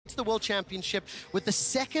the World Championship with the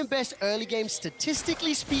second best early game,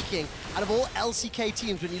 statistically speaking, out of all LCK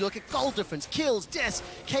teams. When you look at goal difference, kills, deaths,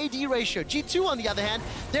 KD ratio. G2, on the other hand,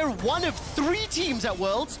 they're one of 3 teams at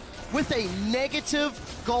Worlds with a negative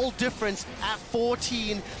goal difference at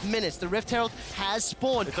 14 minutes. The Rift Herald has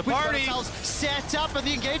spawned. It's a party. We've got ourselves set up, and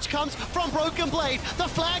the engage comes from Broken Blade. The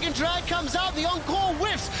flag and drag comes out, the encore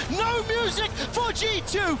whiffs. No music for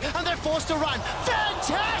G2, and they're forced to run.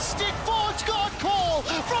 Fantastic Forge God call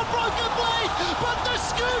from Broken Blade, but the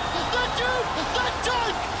scoop, the dupe, the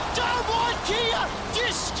dunk, down one Kia,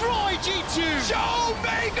 destroy G2.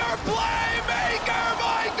 Showmaker Playmaker,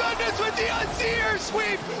 my goodness, with the Unseer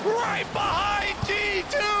sweep right behind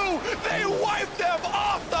G2. They wiped them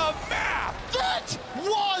off the map. That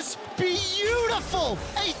was beautiful.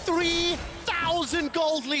 A 3,000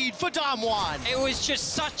 gold lead for Damwon. It was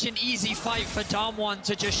just such an easy fight for Damwon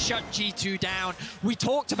to just shut G2 down. We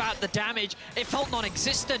talked about the damage. It felt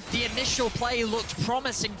non-existent. The initial play looked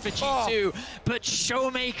promising for G2, but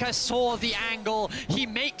Showmaker saw the angle. He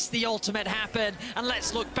makes the ultimate happen, and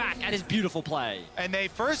let's look back at his beautiful play. And they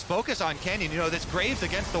first focus on Canyon. You know, this Graves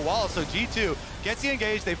against the wall, so G2 gets the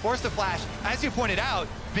engage. They force the flash. As you pointed out,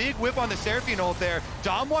 big whip on the Seraphine ult there.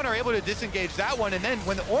 Damwon are able to disengage that one, and then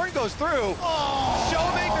when the Ornn goes through,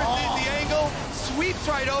 Showmaker sees the angle, sweeps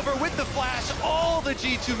right over with the flash. All the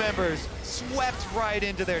G2 members swept right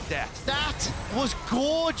into their death. That was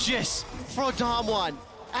gorgeous for Damwon.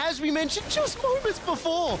 As we mentioned just moments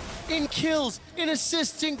before, in kills, in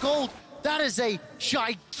assists, in gold, that is a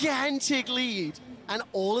gigantic lead. And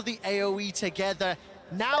all of the AoE together,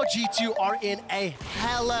 now G2 are in a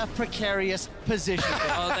hella precarious position.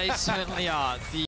 Oh, they certainly are.